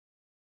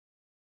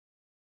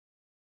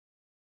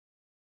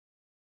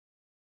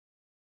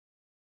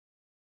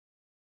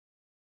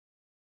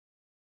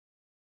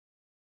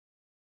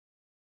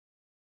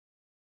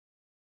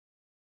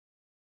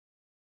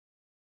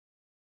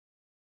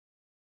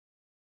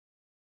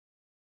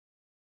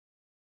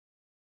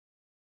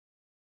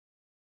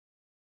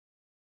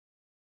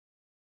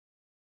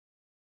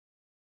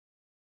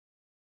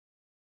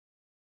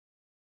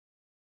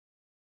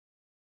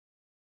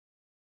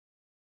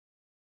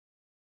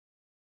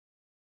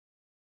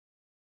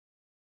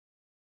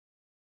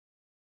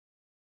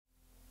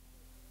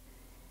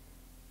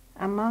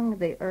Among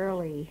the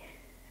early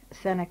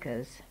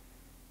Senecas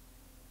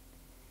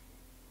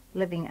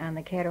living on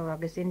the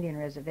Cattaraugus Indian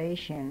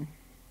Reservation,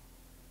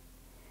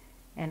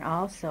 and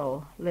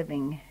also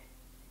living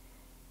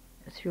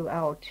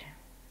throughout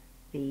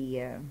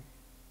the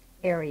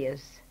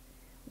areas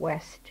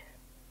west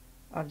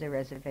of the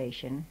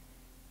reservation,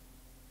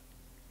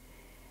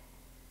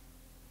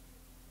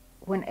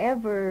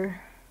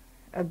 whenever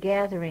a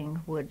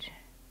gathering would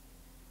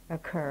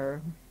occur,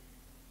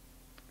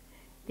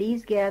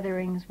 these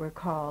gatherings were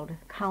called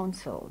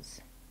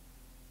councils.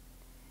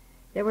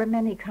 There were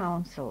many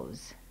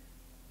councils.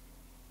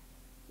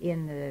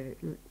 In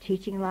the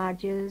teaching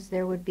lodges,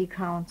 there would be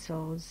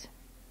councils.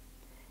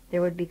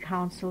 There would be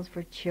councils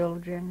for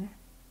children.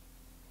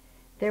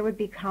 There would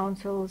be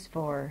councils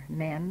for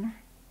men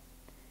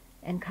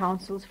and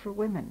councils for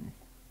women.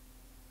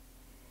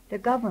 The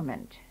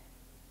government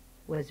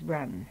was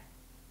run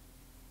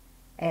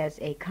as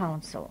a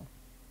council.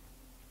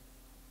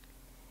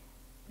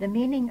 The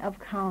meaning of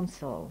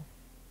council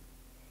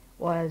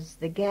was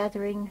the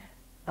gathering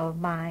of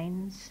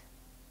minds,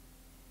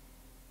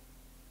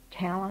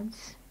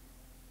 talents,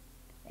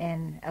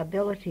 and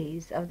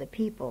abilities of the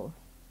people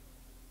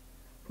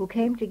who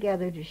came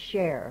together to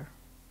share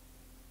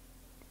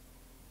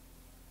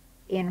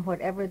in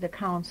whatever the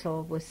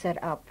council was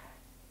set up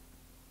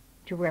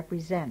to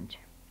represent.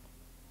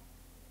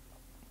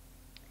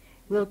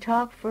 We'll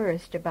talk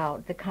first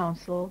about the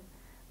Council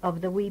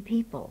of the We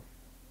People.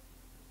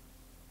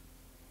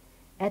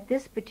 At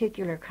this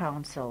particular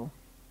council,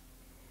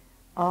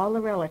 all the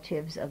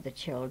relatives of the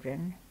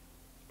children,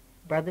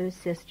 brothers,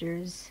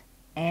 sisters,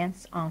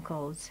 aunts,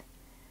 uncles,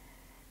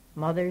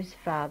 mothers,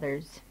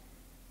 fathers,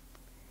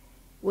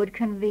 would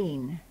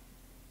convene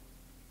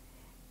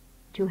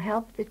to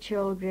help the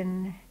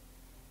children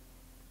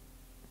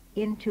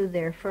into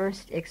their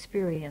first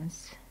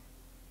experience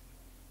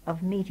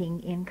of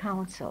meeting in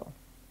council.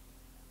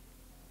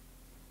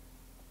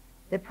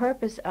 The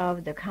purpose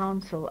of the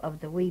Council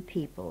of the We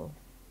People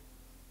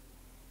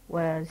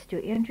was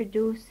to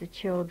introduce the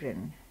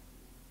children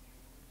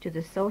to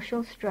the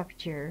social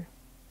structure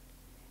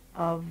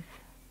of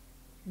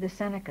the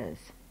Senecas.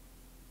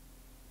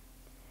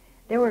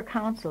 There were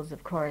councils,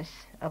 of course,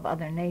 of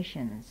other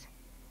nations,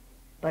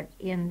 but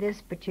in this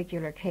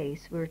particular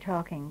case we're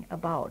talking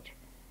about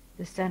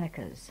the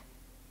Senecas.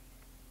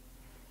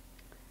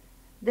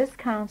 This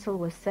council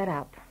was set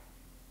up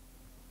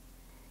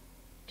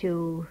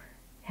to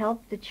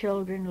help the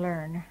children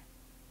learn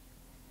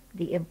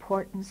the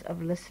importance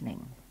of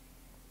listening.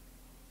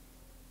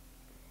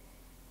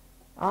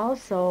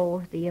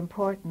 Also, the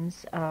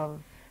importance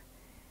of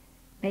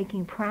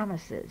making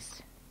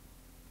promises,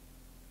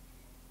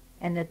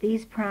 and that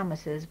these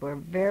promises were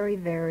very,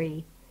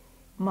 very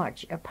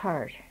much a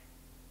part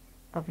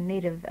of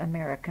Native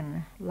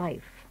American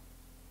life.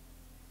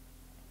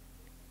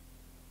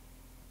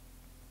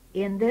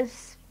 In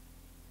this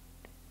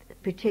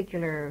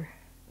particular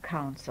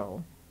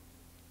council,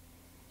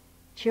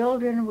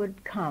 children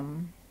would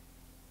come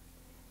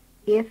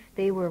if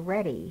they were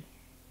ready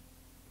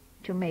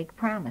to make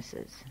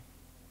promises.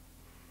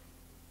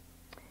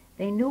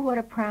 They knew what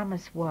a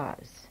promise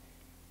was.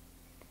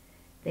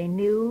 They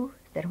knew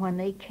that when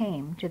they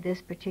came to this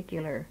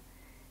particular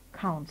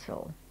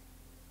council,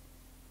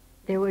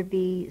 there would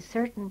be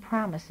certain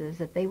promises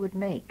that they would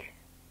make.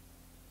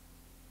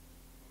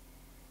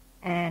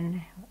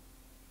 And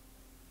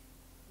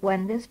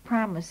when this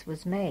promise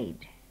was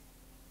made,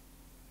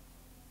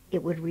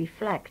 it would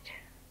reflect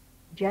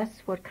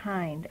just what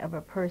kind of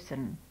a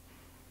person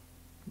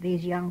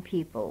these young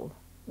people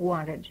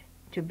wanted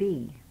to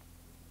be.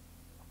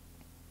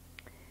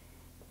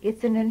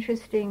 It's an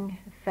interesting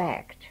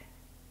fact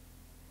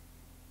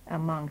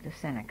among the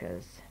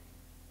Senecas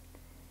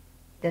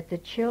that the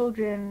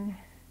children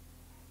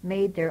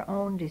made their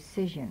own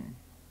decision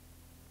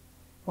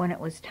when it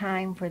was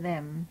time for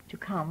them to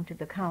come to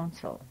the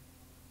council.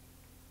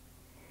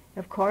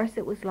 Of course,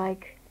 it was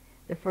like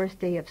the first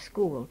day of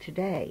school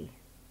today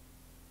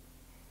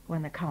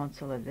when the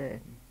Council of the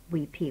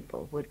We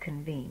People would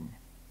convene.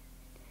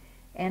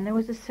 And there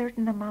was a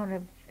certain amount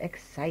of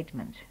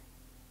excitement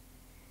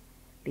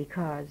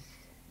because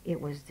it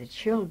was the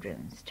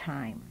children's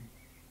time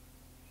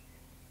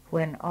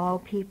when all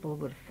people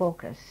would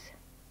focus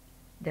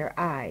their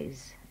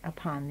eyes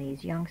upon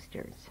these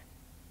youngsters.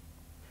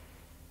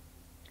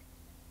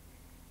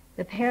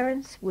 The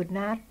parents would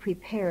not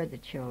prepare the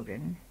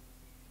children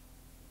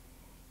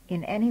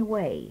in any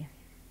way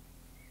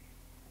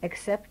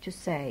except to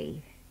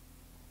say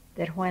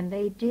that when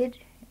they did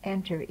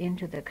enter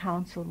into the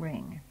council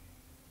ring,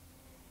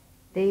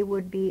 they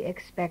would be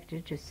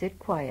expected to sit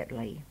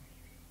quietly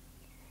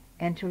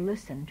and to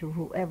listen to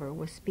whoever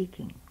was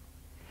speaking.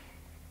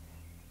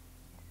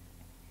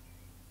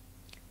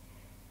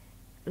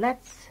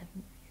 Let's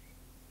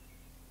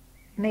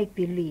make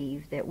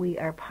believe that we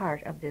are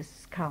part of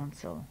this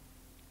council.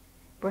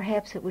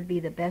 Perhaps it would be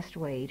the best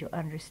way to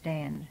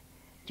understand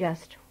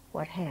just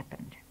what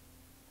happened.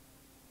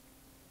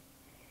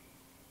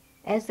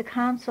 As the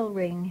council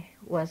ring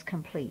was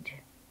complete,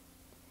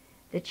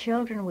 the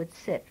children would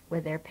sit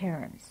with their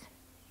parents.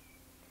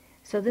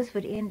 So this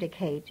would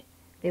indicate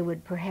they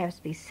would perhaps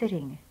be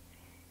sitting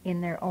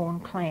in their own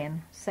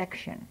clan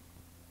section.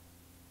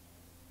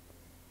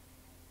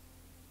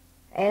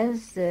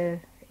 As the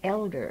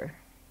elder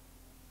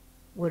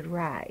would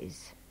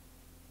rise,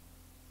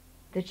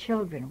 the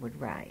children would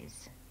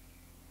rise.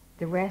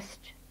 The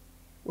rest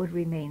would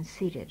remain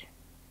seated.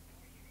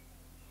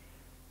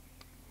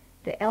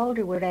 The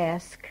elder would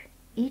ask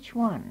each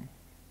one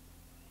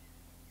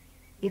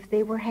if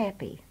they were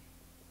happy,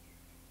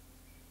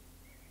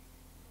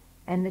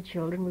 and the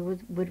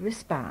children would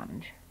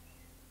respond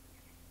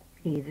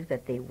either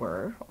that they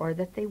were or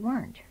that they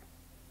weren't.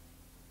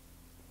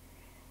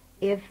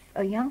 If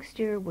a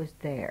youngster was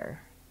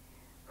there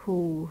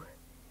who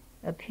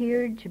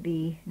appeared to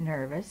be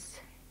nervous,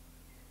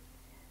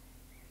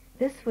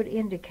 this would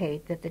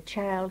indicate that the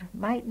child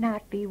might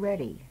not be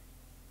ready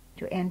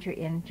to enter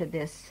into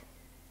this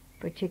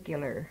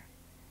particular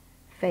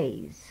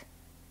phase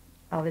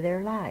of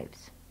their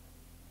lives.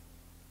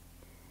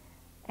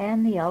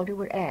 And the elder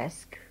would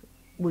ask,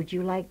 "Would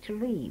you like to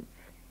leave?"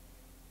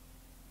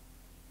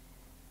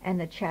 And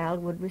the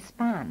child would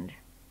respond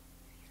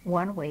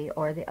one way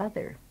or the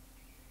other.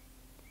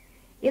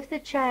 If the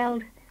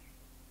child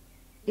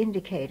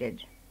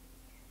indicated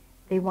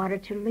they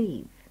wanted to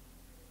leave,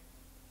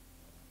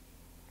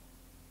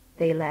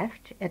 they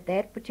left at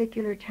that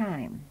particular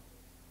time.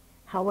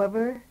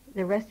 However,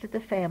 the rest of the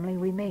family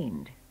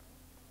remained.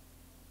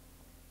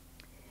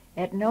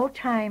 At no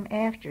time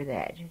after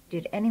that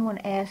did anyone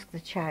ask the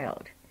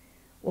child,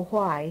 "Well,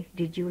 why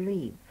did you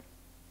leave?"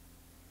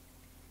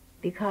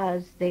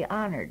 Because they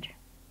honored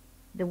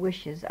the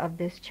wishes of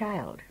this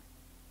child.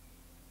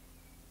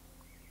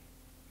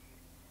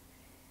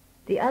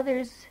 The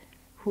others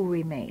who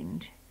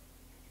remained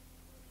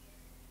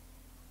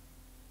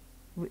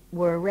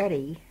were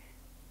ready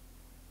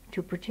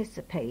to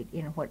participate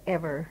in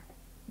whatever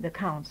the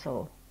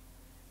council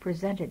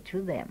presented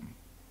to them.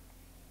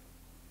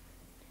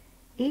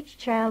 Each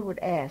child would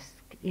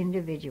ask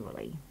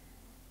individually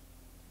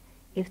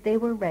if they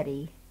were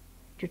ready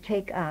to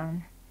take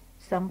on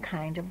some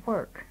kind of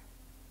work.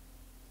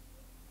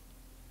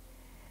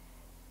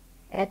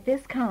 At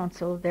this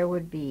council there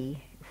would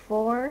be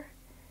 4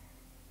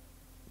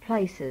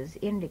 places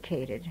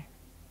indicated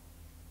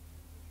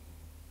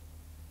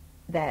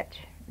that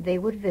they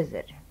would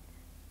visit.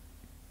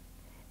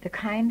 The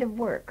kind of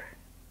work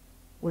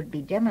would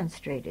be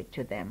demonstrated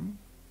to them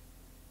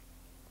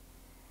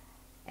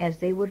as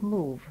they would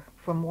move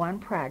from one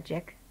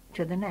project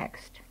to the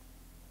next.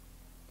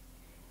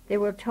 They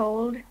were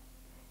told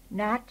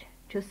not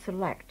to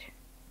select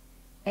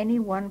any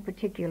one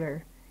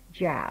particular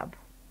job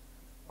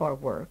or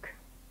work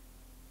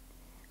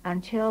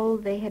until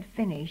they had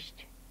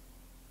finished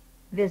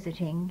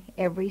visiting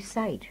every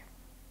site.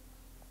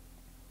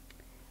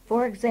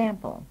 For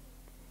example,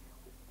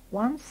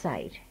 one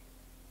site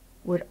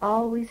would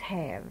always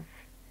have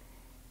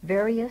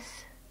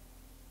various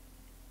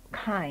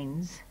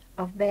kinds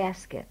of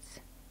baskets,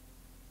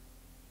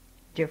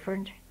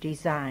 different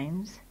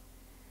designs,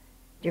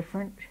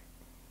 different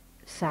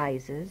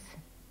sizes,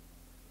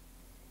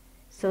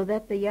 so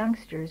that the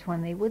youngsters,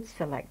 when they would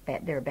select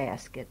their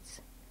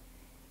baskets,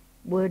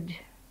 would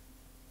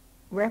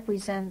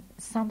represent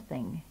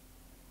something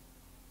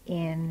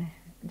in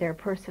their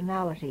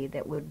personality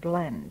that would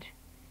blend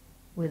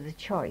with the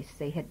choice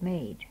they had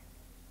made.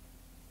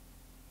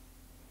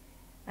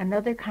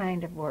 Another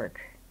kind of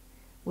work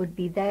would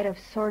be that of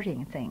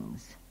sorting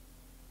things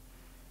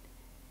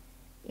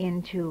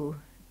into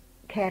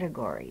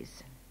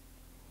categories.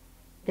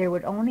 There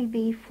would only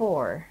be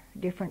 4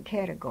 different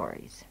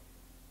categories.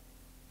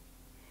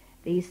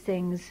 These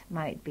things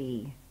might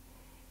be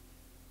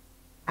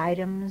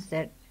items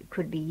that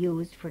could be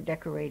used for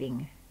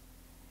decorating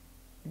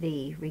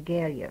the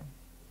regalia.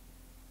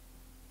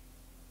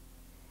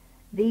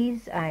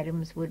 These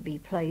items would be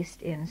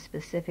placed in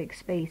specific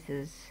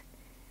spaces,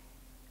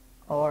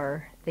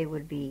 or they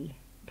would be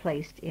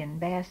placed in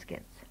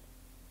baskets.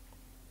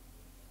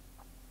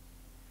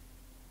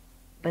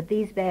 But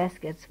these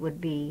baskets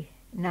would be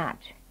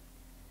not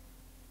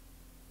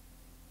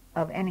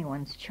of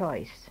anyone's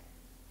choice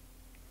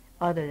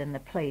other than the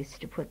place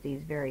to put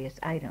these various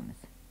items.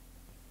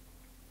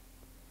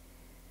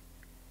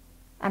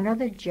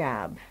 Another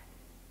job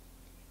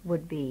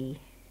would be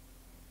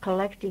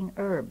collecting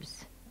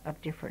herbs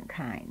of different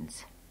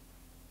kinds,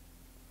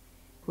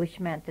 which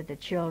meant that the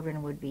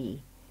children would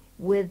be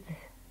with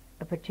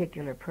a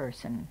particular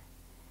person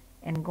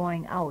and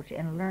going out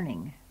and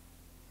learning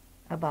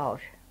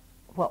about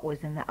what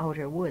was in the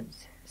outer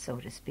woods, so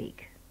to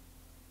speak.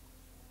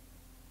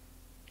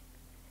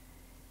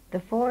 The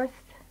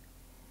 4th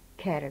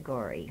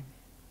category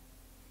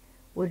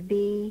would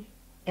be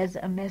as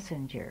a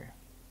messenger,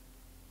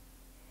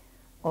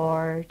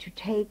 or to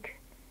take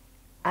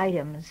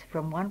items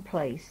from one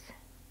place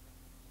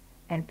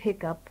and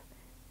pick up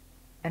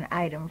an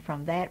item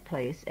from that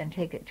place and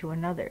take it to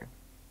another.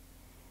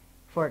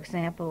 For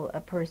example, a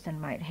person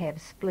might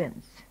have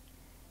splints,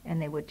 and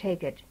they would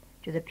take it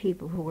to the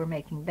people who were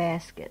making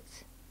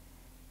baskets,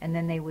 and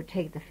then they would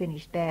take the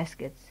finished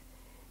baskets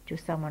to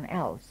someone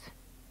else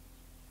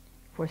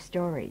for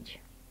storage.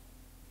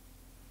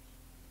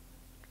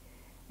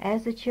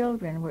 As the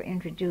children were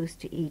introduced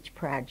to each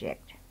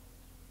project,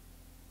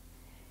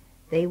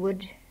 they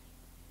would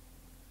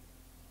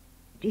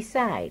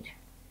decide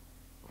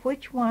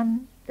which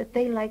one that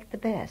they liked the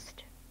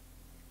best.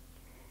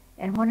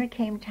 And when it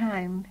came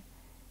time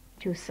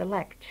to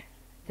select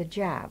the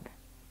job,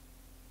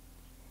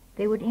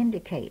 they would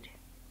indicate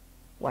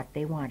what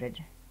they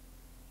wanted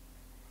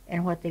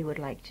and what they would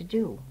like to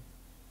do.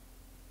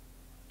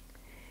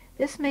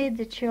 This made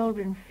the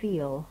children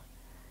feel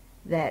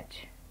that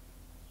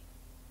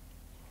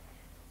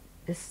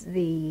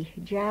the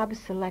job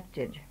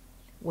selected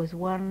was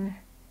one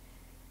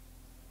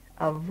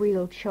of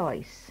real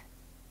choice,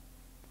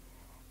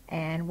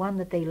 and one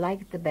that they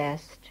liked the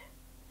best,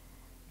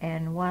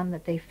 and one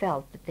that they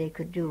felt that they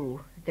could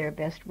do their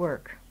best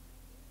work.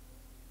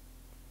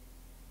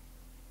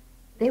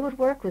 They would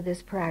work with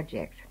this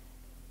project,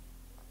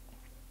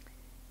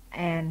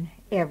 and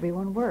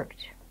everyone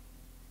worked.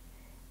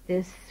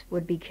 This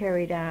would be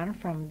carried on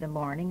from the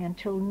morning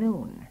until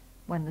noon,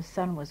 when the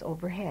sun was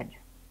overhead.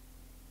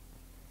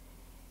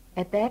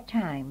 At that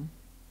time,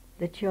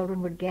 the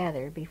children would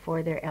gather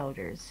before their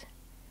elders,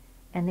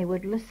 and they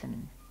would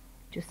listen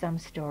to some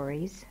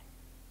stories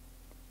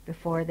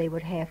before they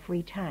would have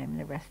free time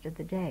the rest of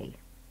the day.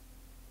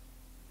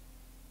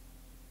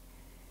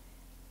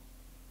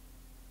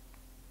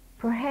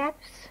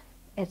 Perhaps,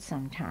 at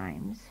some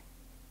times,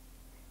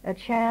 a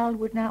child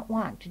would not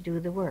want to do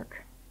the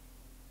work,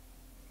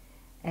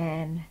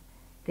 and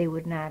they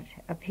would not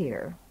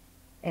appear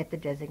at the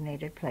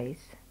designated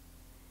place,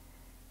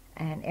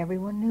 and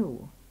everyone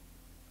knew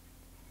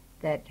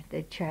that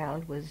the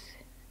child was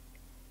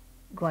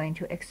going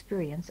to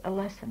experience a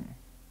lesson.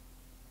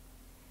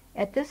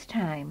 At this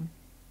time,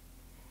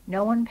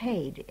 no one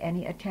paid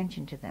any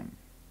attention to them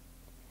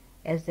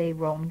as they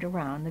roamed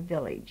around the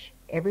village.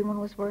 Everyone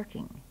was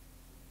working.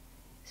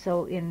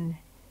 So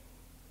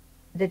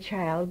the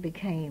child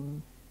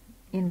became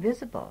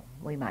invisible,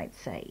 we might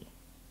say.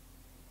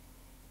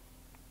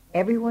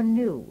 Everyone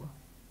knew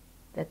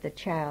that the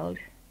child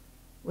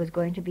was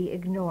going to be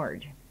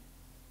ignored.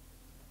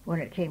 When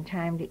it came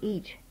time to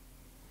eat,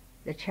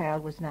 the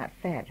child was not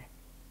fed.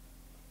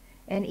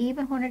 And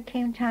even when it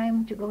came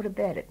time to go to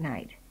bed at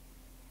night,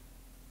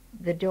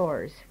 the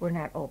doors were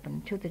not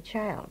open to the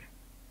child.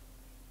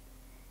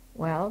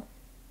 Well,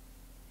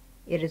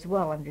 it is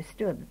well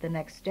understood that the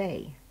next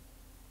day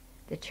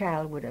the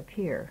child would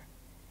appear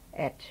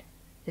at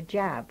the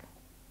job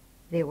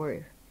they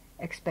were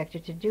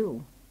expected to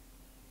do.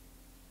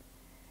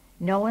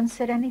 No one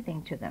said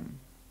anything to them,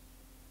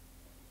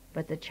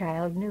 but the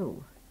child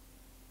knew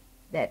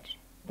that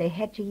they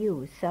had to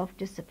use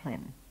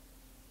self-discipline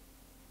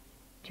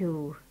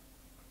to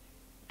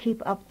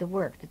keep up the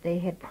work that they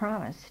had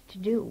promised to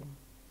do.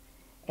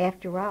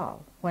 After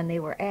all, when they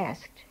were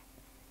asked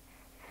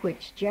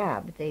which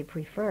job they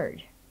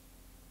preferred,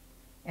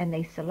 and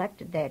they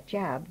selected that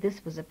job,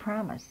 this was a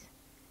promise,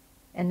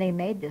 and they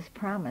made this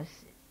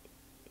promise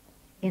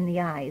in the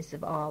eyes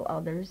of all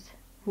others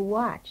who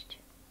watched.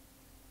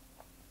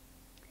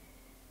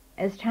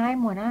 As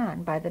time went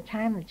on, by the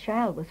time the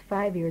child was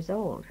 5 years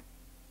old,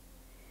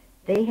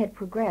 they had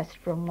progressed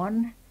from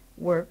one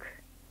work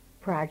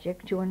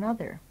project to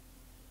another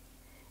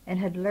and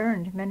had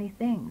learned many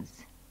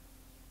things.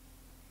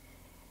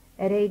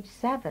 At age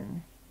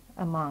 7,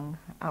 among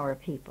our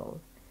people,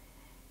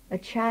 a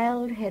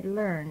child had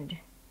learned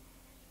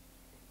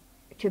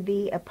to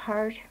be a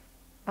part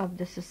of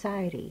the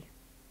society,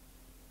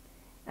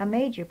 a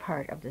major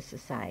part of the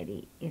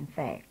society, in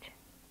fact,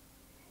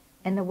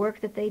 and the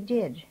work that they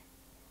did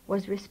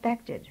was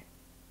respected,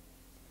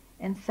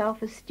 and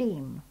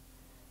self-esteem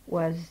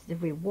was the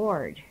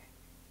reward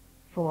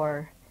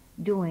for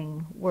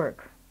doing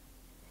work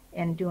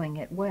and doing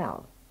it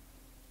well.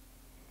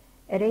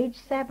 At age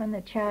 7,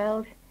 the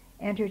child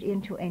entered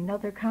into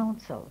another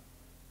council.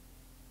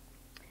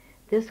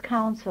 This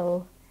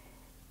council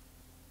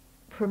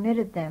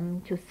permitted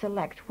them to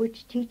select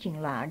which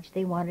teaching lodge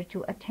they wanted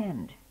to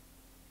attend.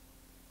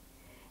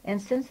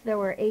 And since there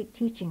were 8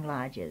 teaching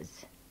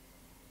lodges,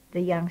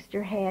 the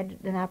youngster had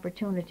an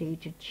opportunity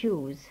to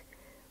choose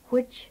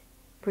which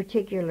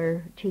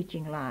particular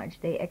teaching lodge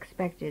they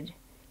expected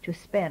to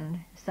spend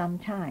some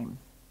time.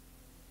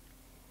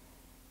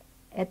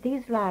 At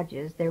these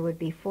lodges there would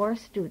be 4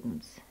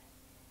 students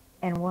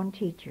and 1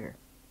 teacher.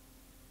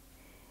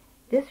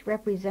 This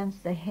represents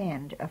the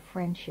hand of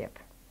friendship.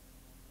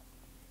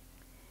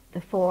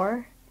 The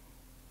 4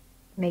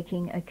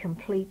 making a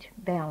complete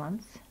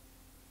balance,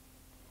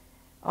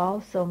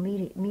 also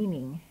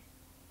meaning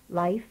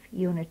life,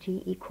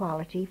 unity,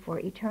 equality for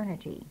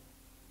eternity.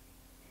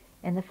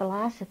 And the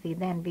philosophy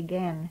then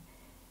began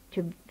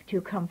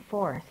to come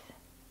forth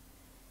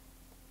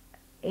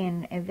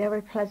in a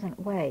very pleasant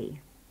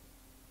way.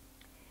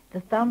 The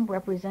thumb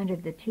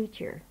represented the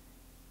teacher,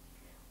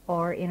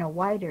 or in a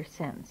wider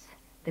sense,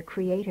 the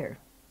creator.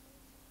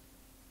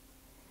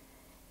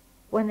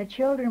 When the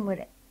children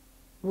would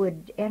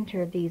would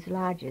enter these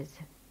lodges,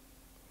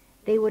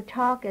 they would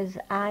talk as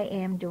I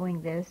am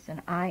doing this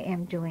and I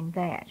am doing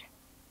that,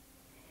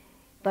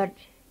 but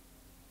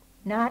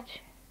not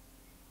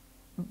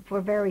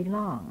for very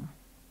long,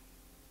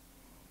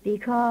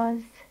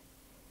 because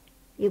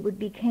it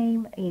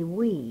became a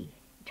we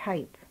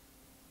type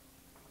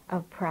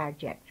of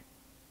project.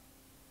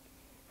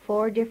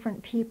 4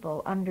 different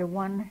people under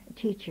one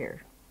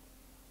teacher.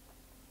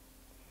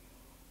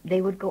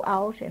 They would go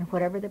out, and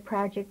whatever the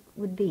project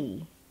would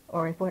be,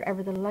 or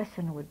whatever the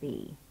lesson would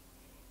be,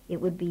 it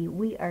would be,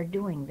 we are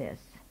doing this.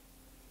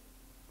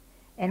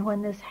 And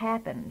when this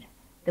happened,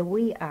 the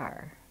we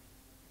are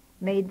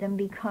made them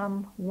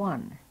become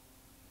one.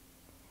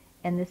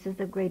 And this is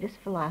the greatest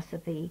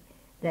philosophy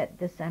that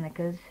the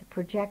Senecas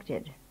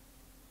projected,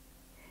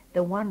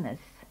 the oneness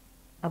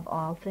of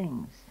all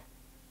things,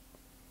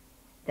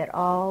 that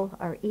all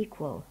are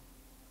equal,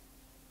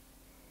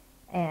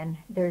 and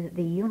there's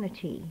the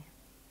unity,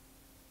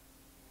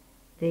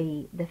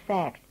 the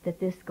fact that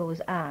this goes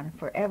on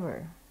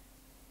forever,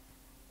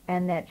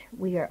 and that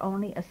we are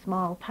only a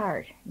small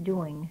part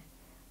doing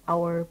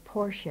our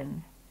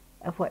portion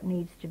of what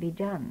needs to be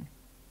done.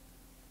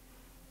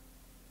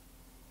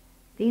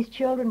 These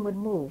children would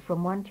move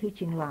from one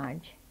teaching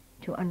lodge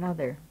to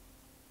another,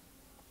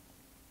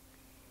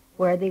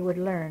 where they would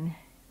learn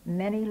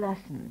many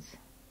lessons.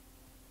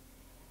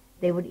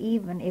 They would,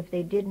 even if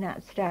they did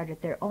not start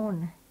at their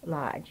own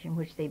lodge in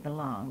which they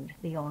belonged,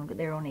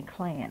 their own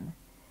clan,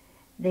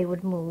 they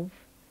would move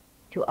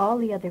to all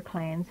the other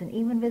clans and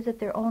even visit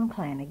their own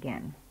clan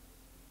again.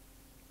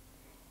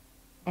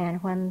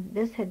 And when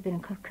this had been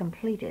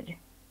completed,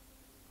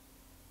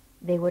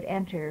 they would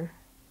enter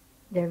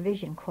their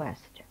vision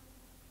quest,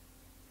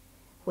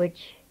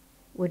 which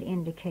would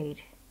indicate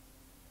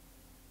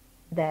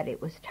that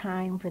it was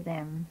time for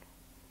them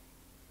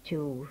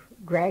to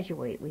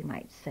graduate, we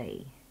might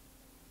say,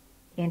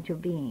 into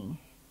being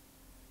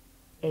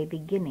a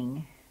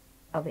beginning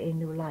of a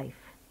new life.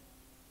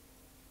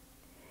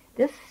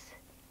 This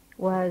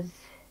was,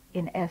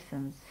 in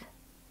essence,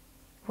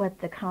 what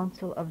the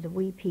Council of the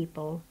Wee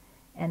People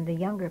and the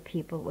Younger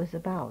People was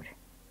about.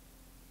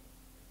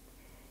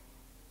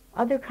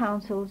 Other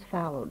councils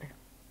followed,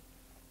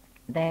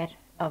 that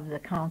of the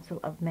Council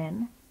of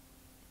Men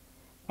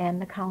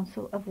and the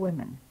Council of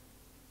Women.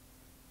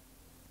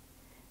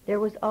 There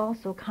was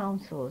also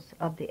councils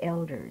of the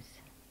elders,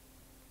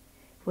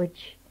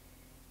 which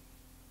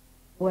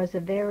was a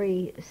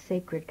very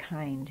sacred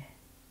kind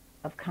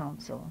of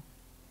council,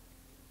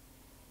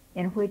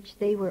 in which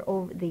they were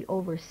the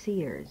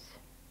overseers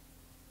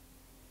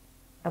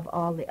of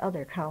all the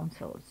other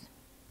councils.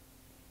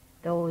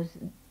 Those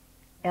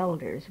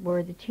elders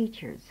were the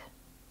teachers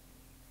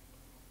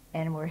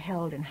and were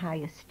held in high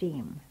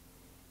esteem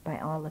by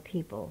all the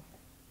people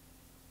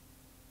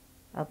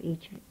of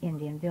each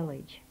Indian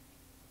village.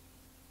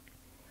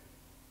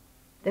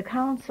 The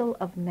Council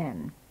of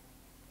Men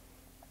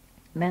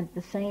meant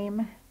the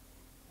same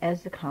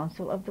as the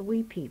Council of the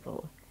Wee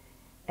People,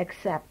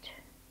 except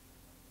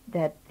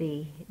that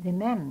the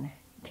men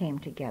came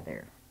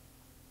together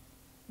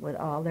with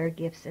all their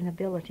gifts and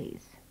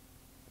abilities,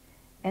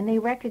 and they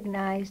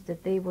recognized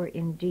that they were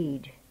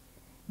indeed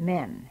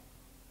men,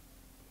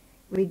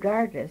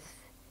 regardless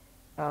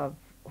of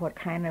what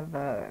kind of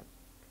a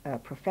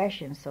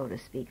profession, so to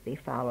speak, they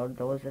followed,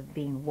 those of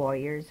being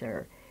warriors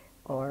or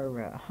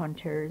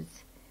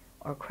hunters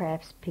or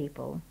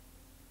craftspeople.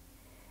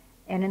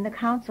 And in the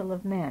Council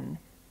of Men,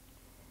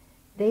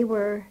 they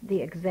were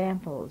the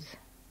examples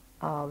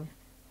of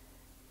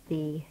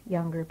the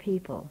younger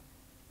people,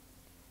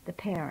 the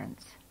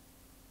parents,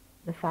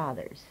 the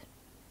fathers,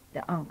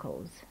 the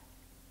uncles,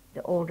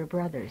 the older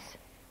brothers.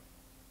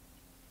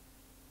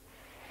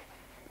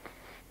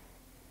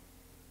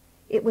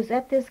 It was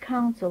at this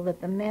council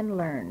that the men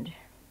learned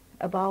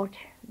about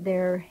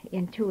their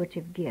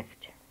intuitive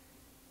gift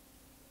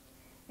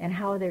and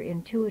how their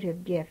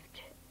intuitive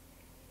gift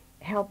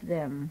helped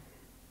them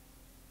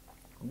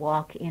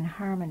walk in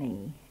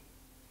harmony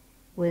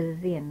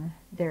within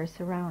their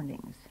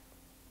surroundings.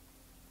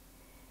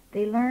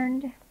 They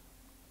learned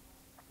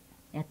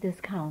at this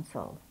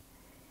council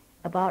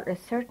about a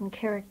certain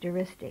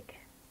characteristic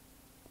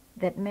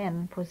that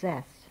men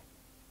possess.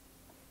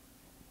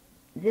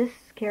 This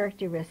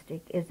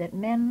characteristic is that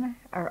men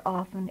are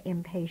often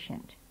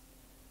impatient.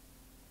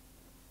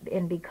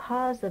 And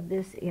because of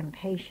this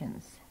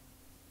impatience,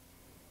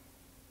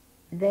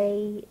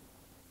 they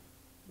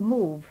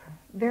move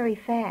very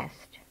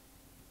fast.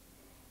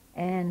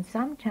 And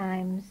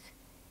sometimes,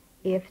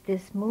 if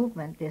this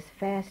movement, this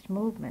fast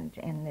movement,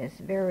 and this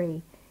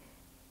very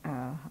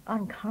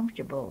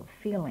uncomfortable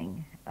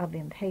feeling of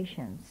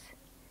impatience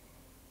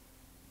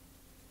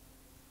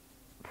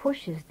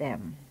pushes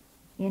them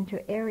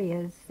into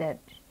areas that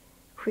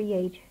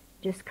create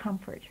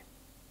discomfort.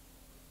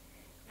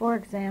 For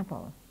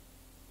example,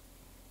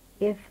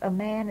 if a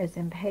man is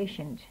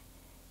impatient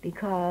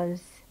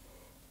because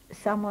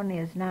someone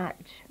is not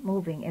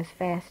moving as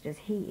fast as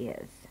he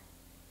is,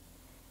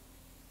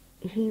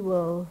 he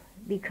will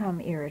become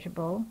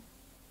irritable.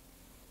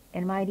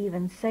 and might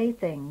even say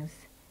things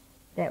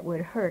that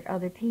would hurt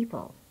other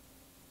people.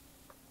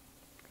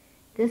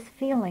 This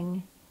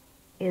feeling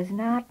is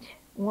not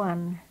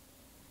one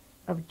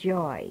of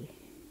joy.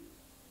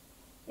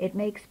 It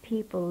makes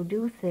people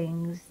do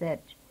things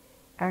that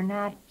are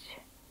not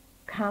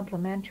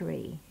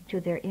complementary to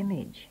their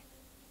image.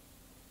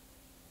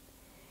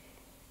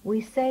 We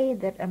say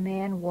that a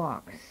man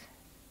walks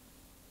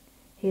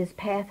his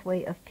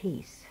pathway of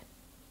peace,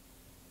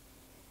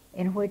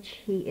 in which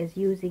he is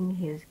using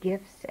his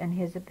gifts and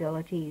his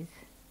abilities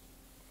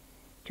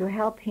to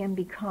help him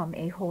become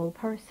a whole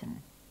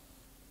person.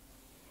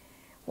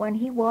 When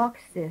he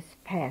walks this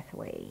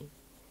pathway,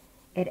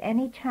 at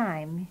any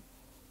time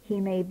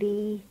he may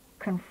be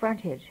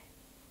confronted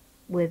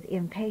with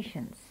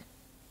impatience.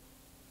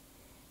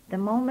 The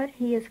moment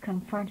he is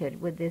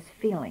confronted with this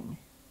feeling,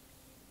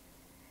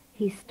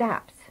 he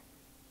stops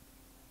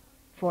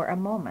for a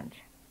moment,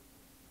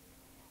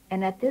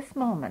 and at this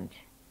moment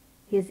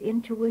his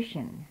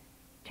intuition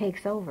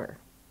takes over.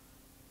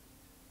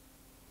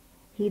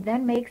 He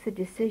then makes a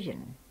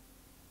decision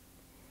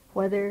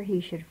whether he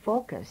should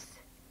focus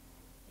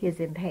his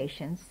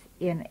impatience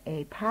in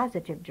a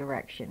positive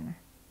direction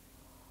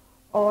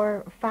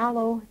or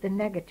follow the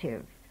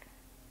negative.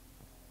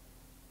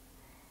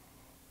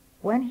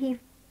 When he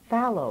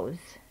follows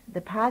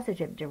the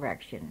positive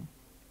direction,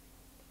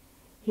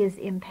 his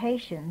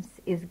impatience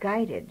is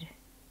guided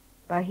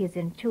by his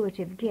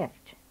intuitive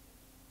gift,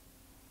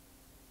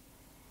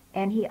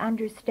 and he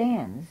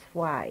understands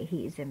why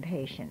he is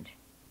impatient,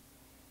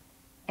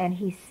 and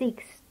he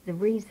seeks the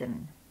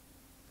reason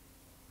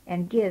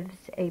and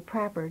gives a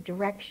proper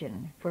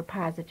direction for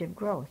positive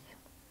growth.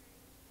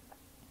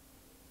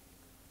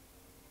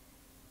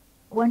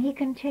 When he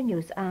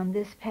continues on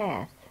this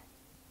path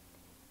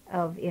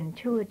of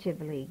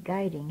intuitively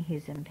guiding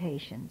his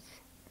impatience,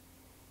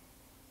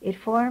 it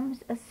forms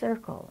a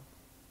circle,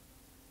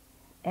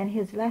 and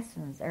his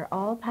lessons are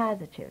all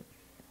positive,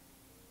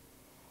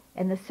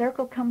 and the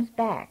circle comes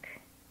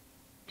back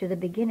to the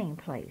beginning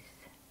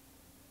place,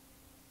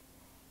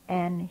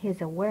 and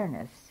his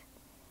awareness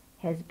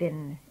has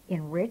been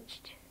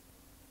enriched,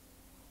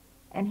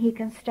 and he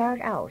can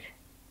start out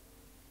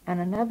on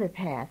another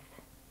path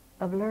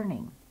of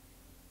learning.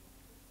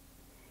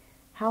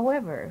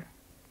 However,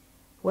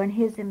 when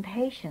his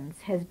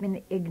impatience has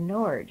been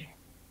ignored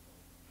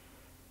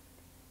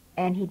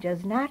and he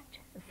does not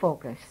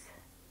focus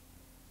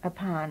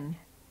upon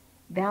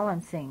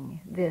balancing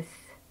this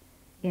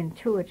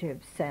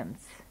intuitive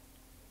sense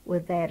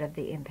with that of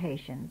the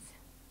impatience,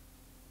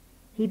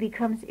 he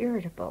becomes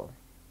irritable.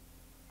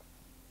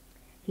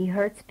 He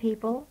hurts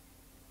people.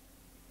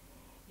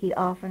 He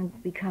often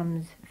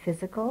becomes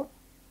physical.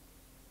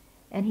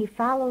 And he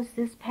follows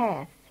this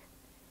path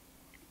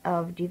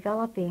of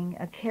developing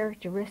a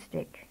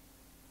characteristic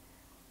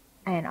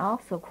and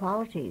also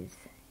qualities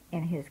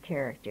in his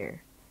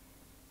character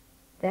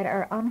that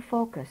are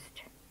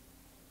unfocused,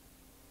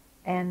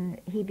 and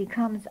he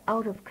becomes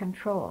out of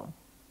control.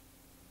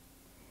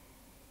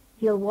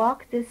 He'll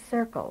walk this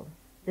circle,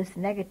 this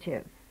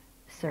negative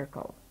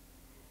circle,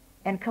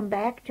 and come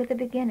back to the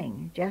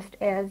beginning, just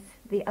as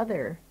the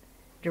other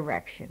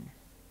direction.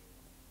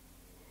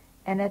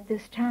 And at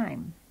this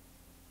time,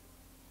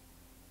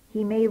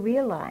 he may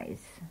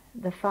realize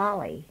the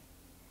folly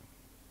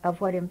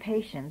of what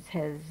impatience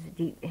has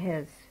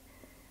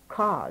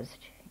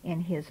caused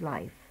in his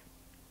life,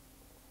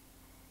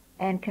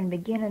 and can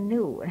begin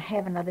anew and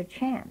have another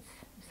chance,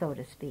 so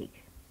to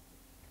speak.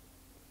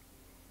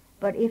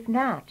 But if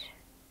not,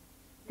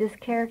 this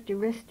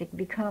characteristic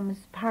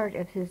becomes part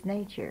of his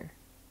nature,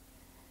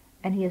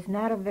 and he is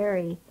not a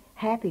very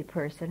happy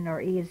person, nor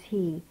is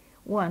he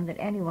one that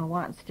anyone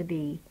wants to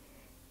be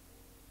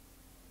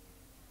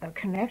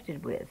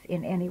connected with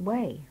in any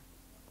way.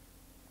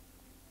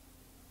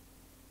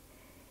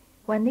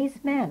 When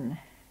these men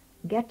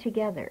get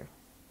together,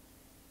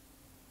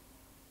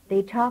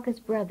 they talk as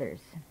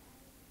brothers,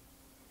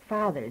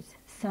 fathers,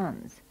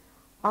 sons,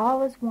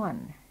 all as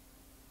one,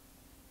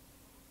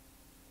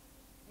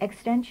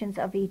 extensions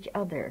of each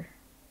other,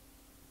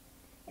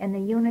 and the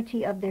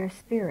unity of their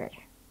spirit.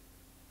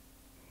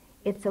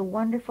 It's a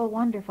wonderful,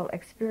 wonderful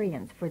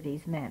experience for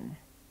these men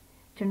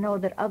to know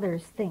that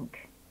others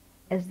think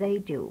as they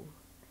do,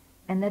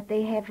 and that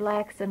they have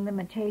lacks and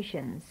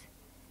limitations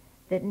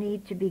that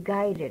need to be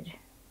guided,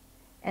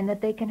 and that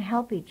they can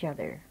help each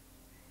other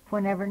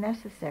whenever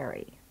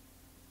necessary.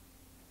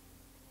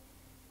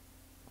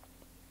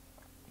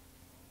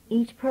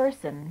 Each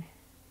person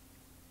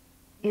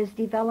is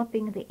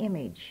developing the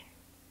image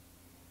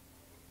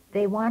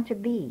they want to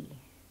be,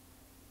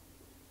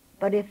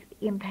 but if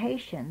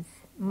impatience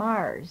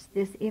mars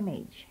this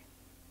image,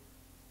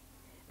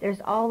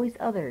 there's always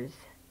others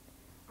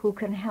who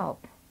can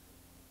help,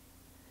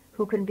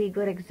 who can be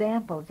good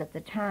examples at the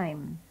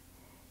time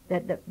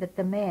that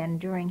the man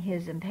during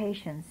his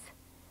impatience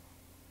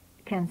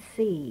can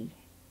see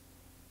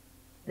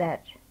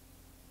that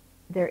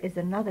there is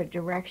another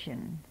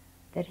direction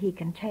that he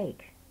can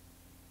take,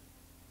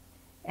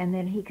 and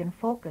then he can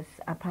focus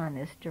upon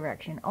this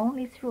direction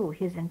only through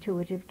his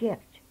intuitive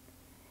gift.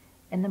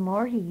 And the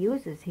more he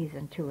uses his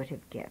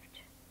intuitive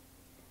gift,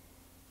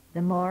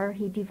 the more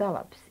he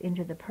develops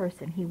into the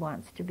person he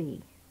wants to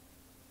be.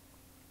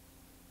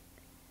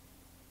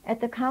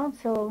 At the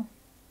council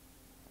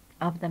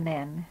of the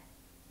men,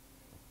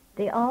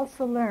 they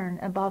also learn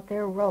about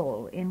their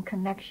role in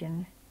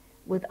connection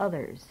with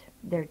others,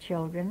 their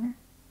children,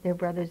 their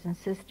brothers and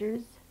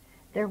sisters,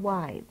 their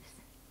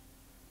wives,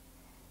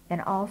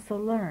 and also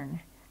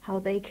learn how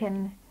they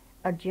can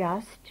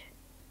adjust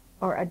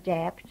or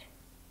adapt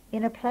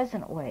in a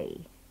pleasant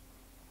way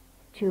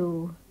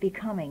to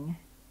becoming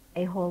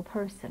a whole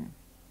person.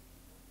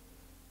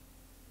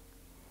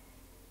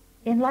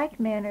 In like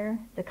manner,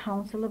 the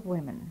Council of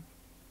Women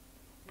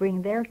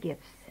bring their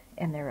gifts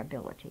and their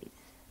abilities.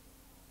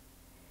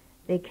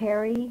 They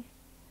carry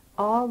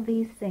all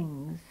these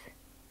things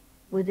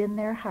within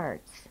their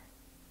hearts,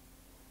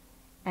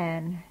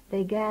 and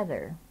they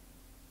gather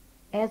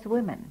as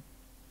women.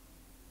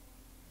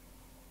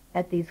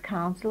 At these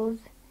councils,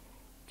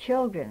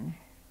 children,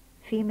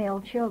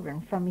 female children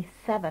from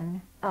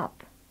 7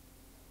 up,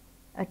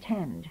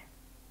 attend,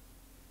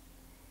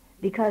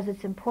 because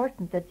it's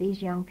important that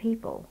these young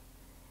people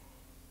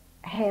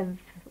have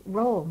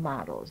role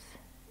models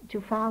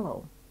to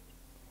follow.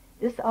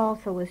 This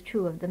also is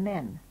true of the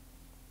men,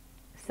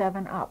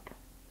 7 up.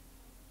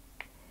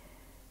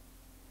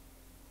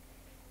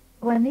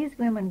 When these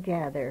women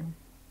gather,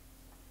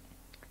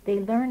 they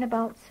learn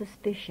about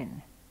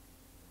suspicion,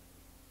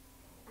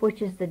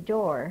 which is the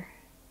door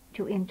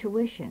to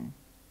intuition.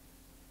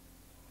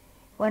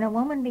 When a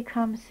woman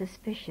becomes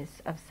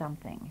suspicious of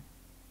something,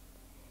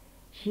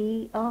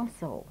 she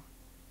also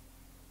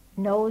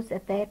knows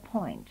at that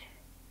point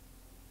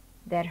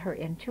that her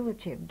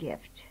intuitive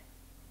gift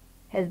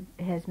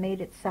has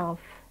made itself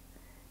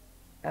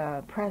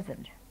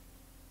present.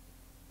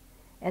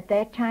 At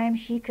that time,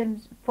 she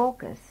can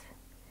focus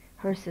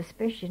her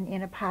suspicion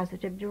in a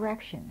positive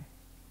direction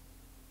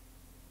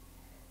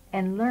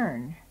and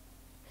learn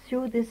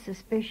through this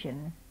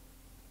suspicion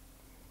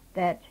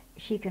that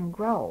she can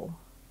grow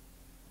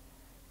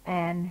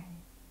and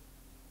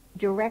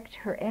direct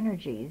her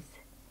energies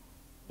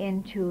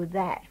into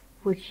that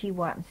which she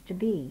wants to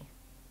be.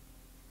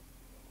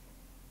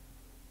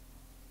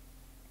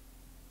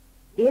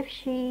 If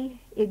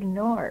she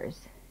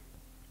ignores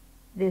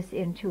this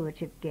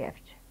intuitive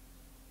gift,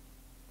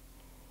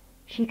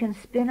 she can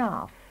spin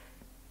off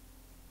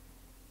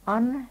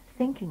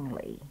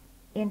unthinkingly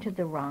into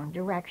the wrong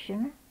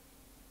direction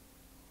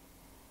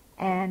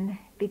and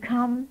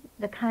become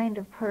the kind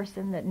of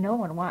person that no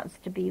one wants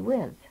to be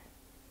with,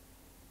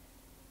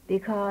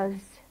 because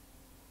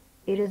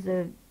it is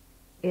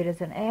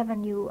an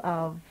avenue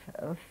of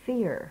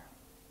fear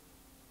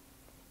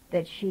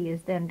that she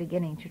is then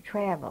beginning to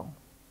travel.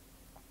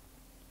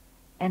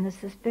 And the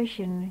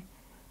suspicion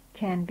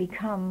can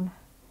become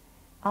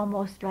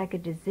almost like a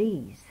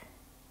disease.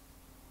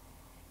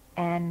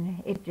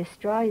 And it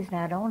destroys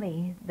not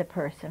only the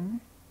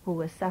person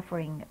who is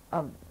suffering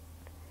of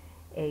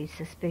a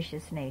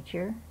suspicious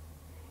nature,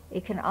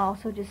 it can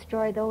also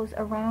destroy those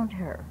around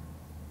her.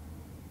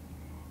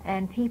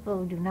 And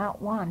people do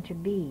not want to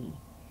be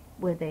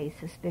with a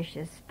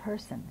suspicious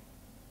person.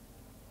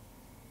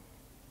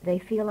 They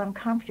feel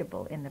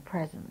uncomfortable in the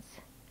presence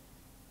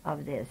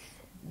of this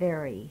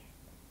very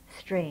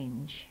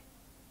strange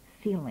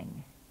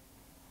feeling.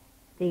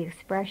 The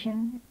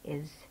expression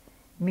is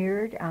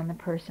mirrored on the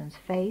person's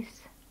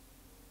face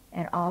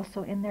and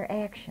also in their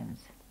actions.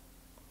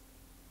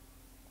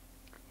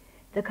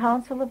 The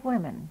Council of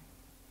Women,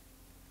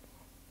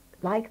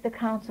 like the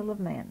Council of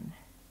Men,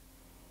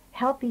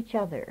 help each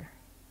other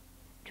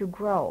to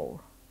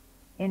grow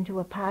into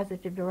a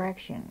positive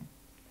direction.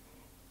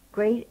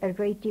 A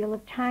great deal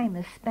of time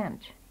is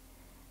spent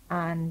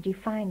on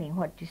defining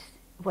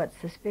what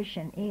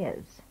suspicion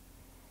is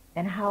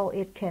and how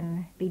it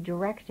can be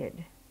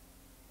directed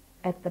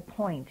at the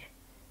point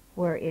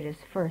where it is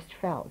first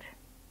felt.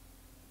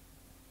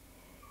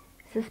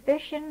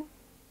 Suspicion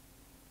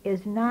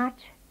is not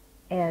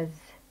as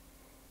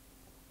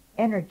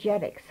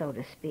energetic, so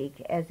to speak,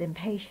 as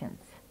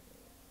impatience,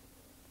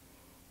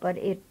 but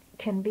it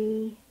can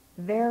be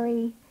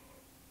very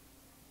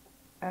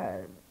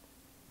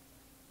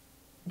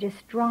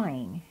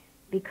destroying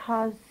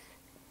because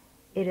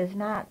it is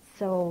not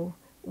so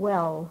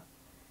well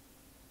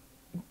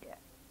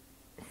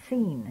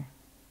seen.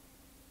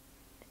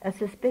 A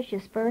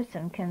suspicious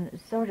person can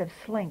sort of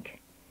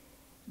slink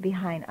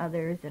behind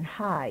others and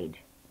hide,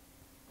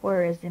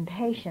 whereas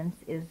impatience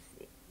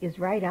is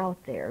right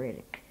out there.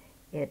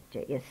 It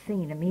is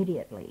seen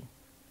immediately.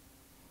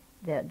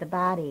 The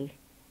body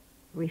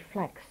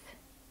reflects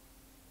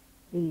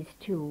these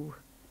two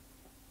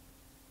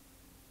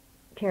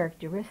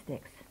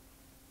characteristics.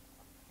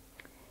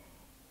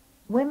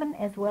 Women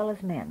as well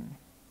as men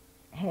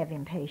have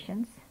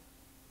impatience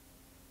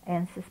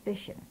and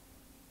suspicion.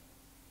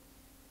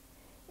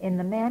 In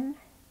the men,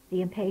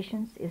 the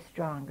impatience is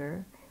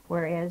stronger,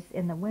 whereas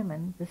in the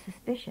women, the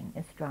suspicion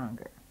is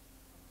stronger.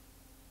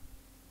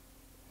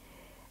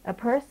 A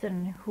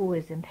person who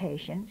is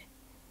impatient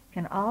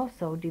can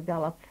also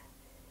develop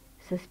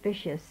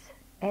suspicious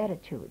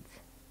attitudes.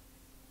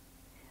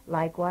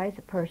 Likewise,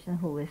 a person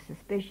who is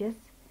suspicious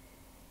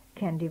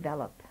can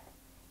develop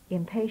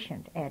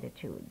impatient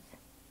attitudes.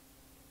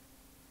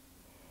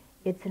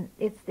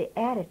 It's the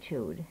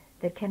attitude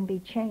that can be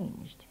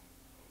changed,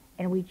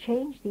 and we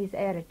change these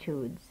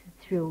attitudes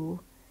through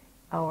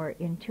our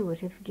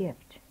intuitive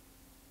gift.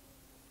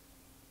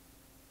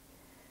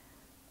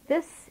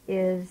 This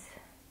is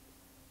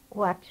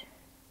what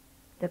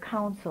the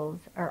councils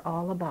are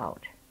all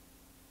about,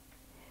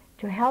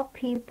 to help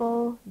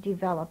people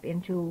develop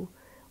into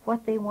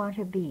what they want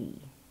to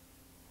be,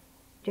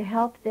 to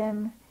help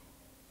them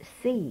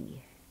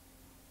see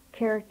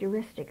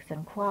characteristics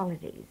and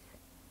qualities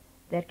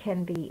that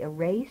can be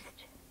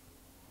erased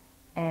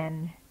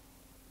and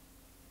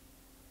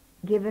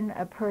given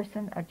a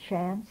person a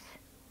chance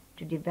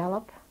to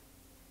develop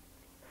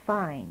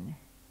fine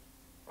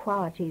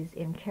qualities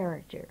in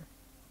character.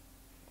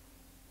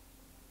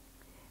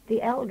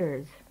 The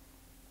elders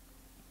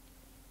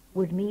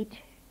would meet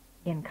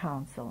in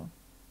council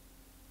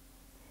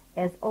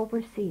as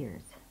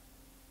overseers.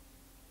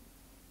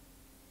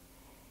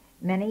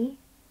 Many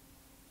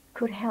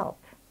could help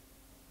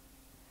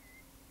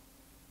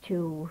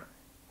to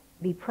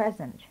be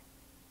present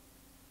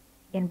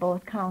in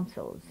both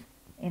councils.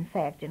 In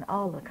fact, in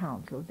all the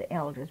councils, the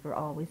elders were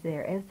always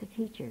there as the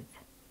teachers.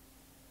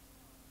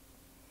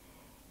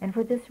 And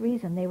for this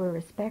reason, they were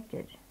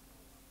respected.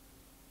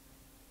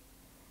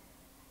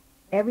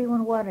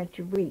 Everyone wanted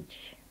to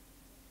reach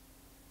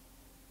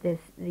the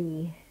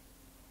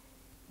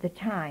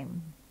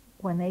time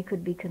when they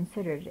could be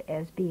considered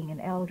as being an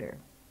elder.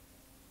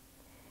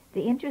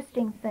 The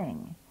interesting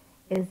thing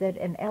is that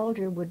an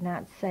elder would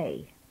not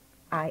say,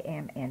 "I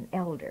am an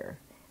elder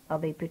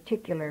of a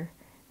particular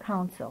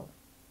council,"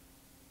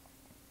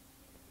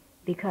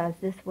 because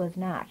this was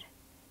not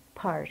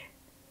part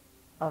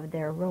of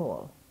their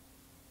role.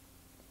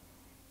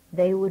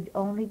 They would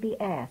only be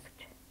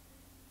asked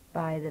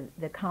by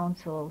the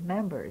council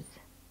members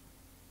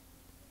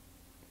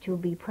to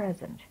be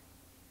present.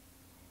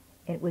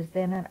 It was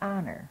then an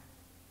honor.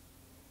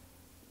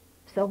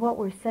 So what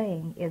we're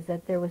saying is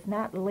that there was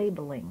not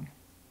labeling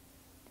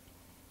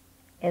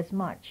as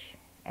much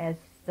as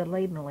the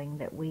labeling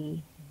that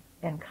we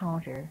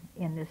encounter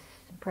in this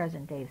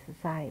present-day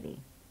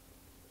society.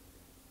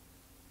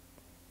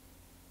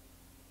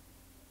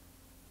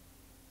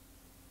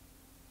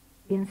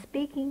 In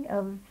speaking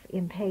of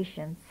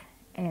impatience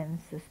and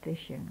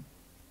suspicion,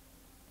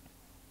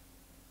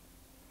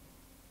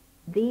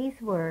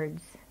 these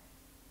words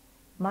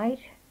might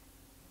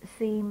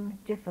seem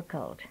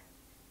difficult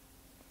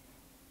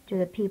to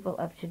the people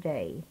of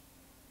today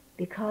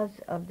because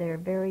of their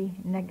very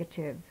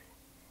negative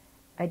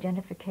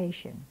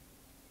identification.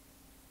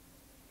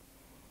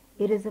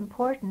 It is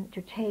important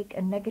to take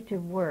a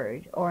negative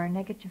word or a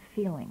negative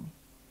feeling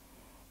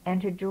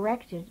and to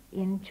direct it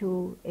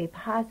into a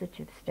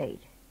positive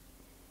state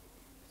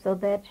so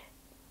that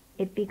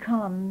it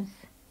becomes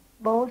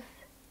both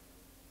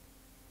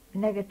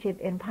negative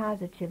and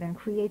positive and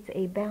creates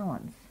a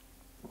balance.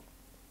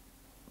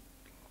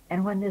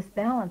 And when this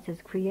balance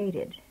is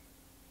created,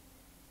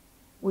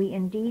 we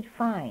indeed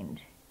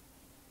find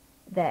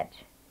that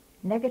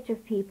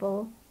negative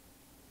people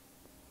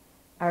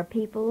are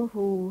people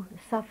who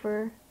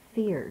suffer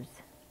fears.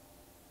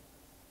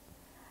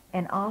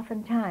 And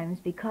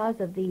oftentimes,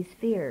 because of these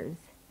fears,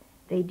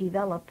 they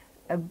develop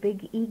a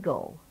big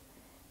ego,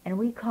 and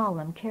we call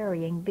them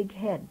carrying big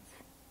heads.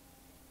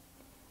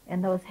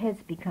 And those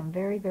heads become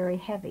very, very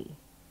heavy.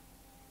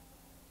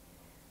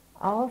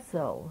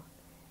 Also,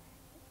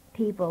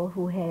 people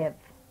who have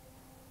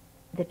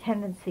the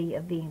tendency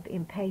of being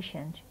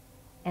impatient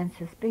and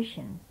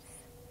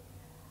suspicious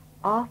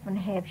often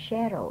have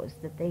shadows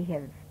that they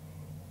have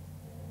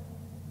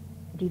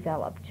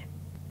developed.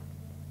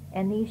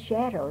 And these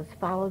shadows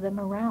follow them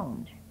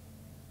around.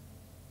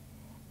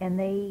 And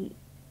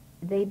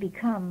they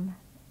become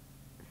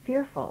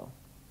fearful,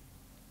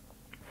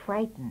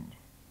 frightened.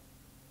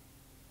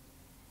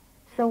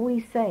 So we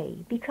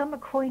say, become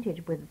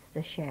acquainted with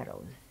the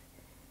shadows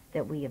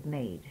that we have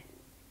made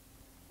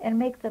and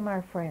make them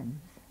our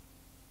friends.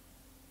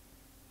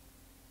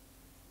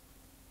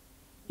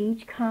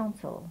 Each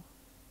council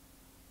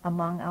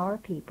among our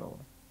people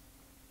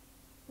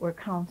were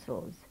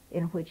councils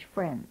in which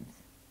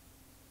friends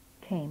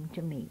came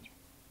to meet.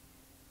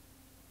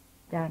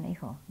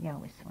 Dāniho,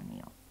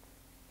 Nyāwiswanio.